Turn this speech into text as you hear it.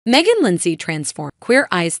Meghan Linsey transformed Queer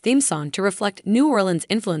Eye's theme song to reflect New Orleans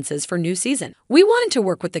influences for new season. We wanted to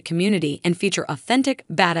work with the community and feature authentic,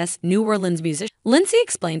 badass New Orleans musicians. Linsey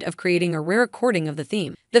explained of creating a rare recording of the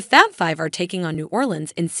theme. The Fab Five are taking on New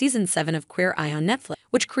Orleans in Season 7 of Queer Eye on Netflix,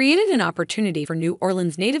 which created an opportunity for New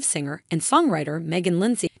Orleans native singer and songwriter Meghan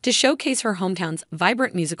Linsey to showcase her hometown's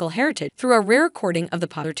vibrant musical heritage through a rare recording of the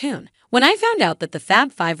popular tune. When I found out that the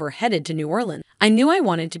Fab Five were headed to New Orleans, I knew I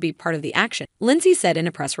wanted to be part of the action, Linsey said in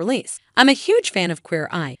a press release. I'm a huge fan of Queer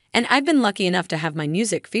Eye, and I've been lucky enough to have my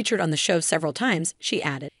music featured on the show several times, she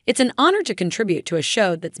added. It's an honor to contribute to a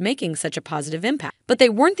show that's making such a positive impact. But they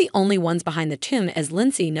weren't the only ones behind the tune, as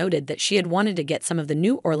Linsey noted that she had wanted to get some of the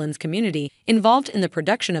New Orleans community involved in the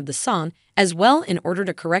production of the song as well in order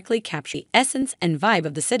to correctly capture the essence and vibe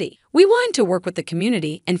of the city. We wanted to work with the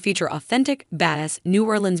community and feature authentic, badass New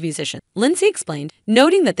Orleans musicians, Linsey explained,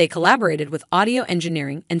 noting that they collaborated with audio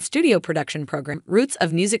engineering and studio production program Roots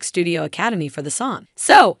of Music Studio Academy for the song.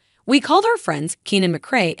 So, we called our friends Keenan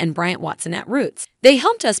McCrae and Bryant Watson at Roots. They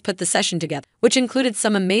helped us put the session together, which included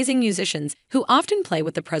some amazing musicians who often play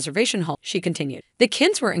with the Preservation Hall, she continued. The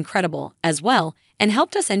kids were incredible as well and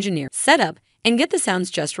helped us engineer, set up, and get the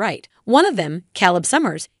sounds just right. One of them, Caleb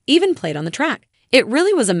Summers, even played on the track. It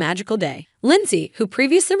really was a magical day. Linsey, who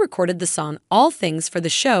previously recorded the song All Things for the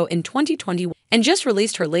show in 2021 and just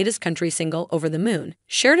released her latest country single Over the Moon,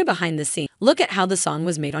 shared a behind-the-scenes look at how the song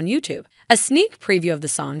was made on YouTube. A sneak preview of the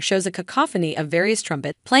song shows a cacophony of various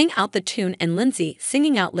trumpets playing out the tune and Linsey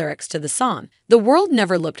singing out lyrics to the song. The world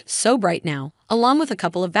never looked so bright now, along with a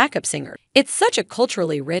couple of backup singers. It's such a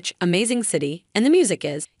culturally rich, amazing city, and the music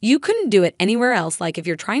is. You couldn't do it anywhere else. Like if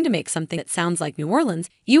you're trying to make something that sounds like New Orleans,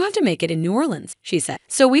 you have to make it in New Orleans, she said.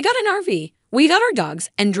 So we got an RV. We got our dogs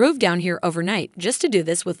and drove down here overnight just to do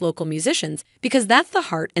this with local musicians because that's the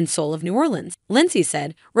heart and soul of New Orleans, Linsey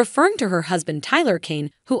said, referring to her husband Tyler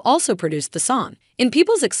Kane, who also produced the song. In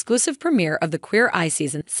People's exclusive premiere of the Queer Eye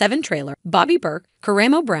Season 7 trailer, Bobby Burke,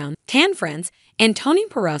 Karamo Brown, Tan France, and Tony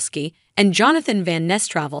Porowski and Jonathan Van Ness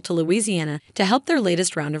travel to Louisiana to help their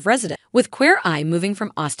latest round of residents. With Queer Eye moving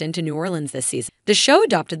from Austin to New Orleans this season, the show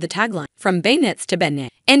adopted the tagline, From Bayonets to Benet.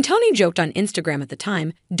 And Tony joked on Instagram at the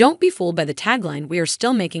time, don't be fooled by the tagline, we are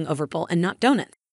still making overpull and not donuts.